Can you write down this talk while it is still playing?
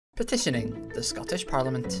Petitioning the Scottish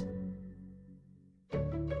Parliament.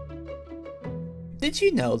 Did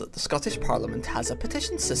you know that the Scottish Parliament has a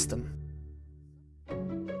petition system?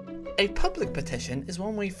 A public petition is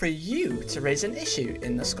one way for you to raise an issue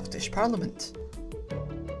in the Scottish Parliament.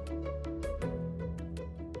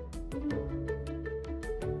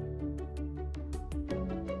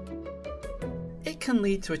 It can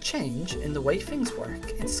lead to a change in the way things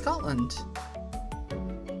work in Scotland.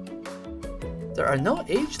 There are no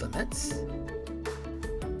age limits,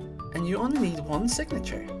 and you only need one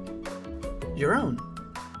signature, your own.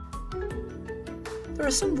 There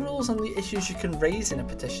are some rules on the issues you can raise in a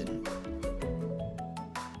petition.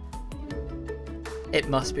 It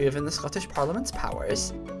must be within the Scottish Parliament's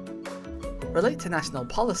powers, relate to national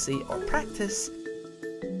policy or practice,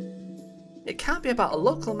 it can't be about a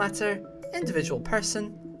local matter, individual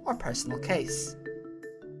person, or personal case.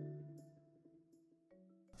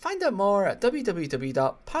 Find out more at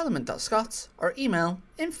www.parliament.scot or email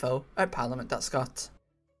info@parliament.scot.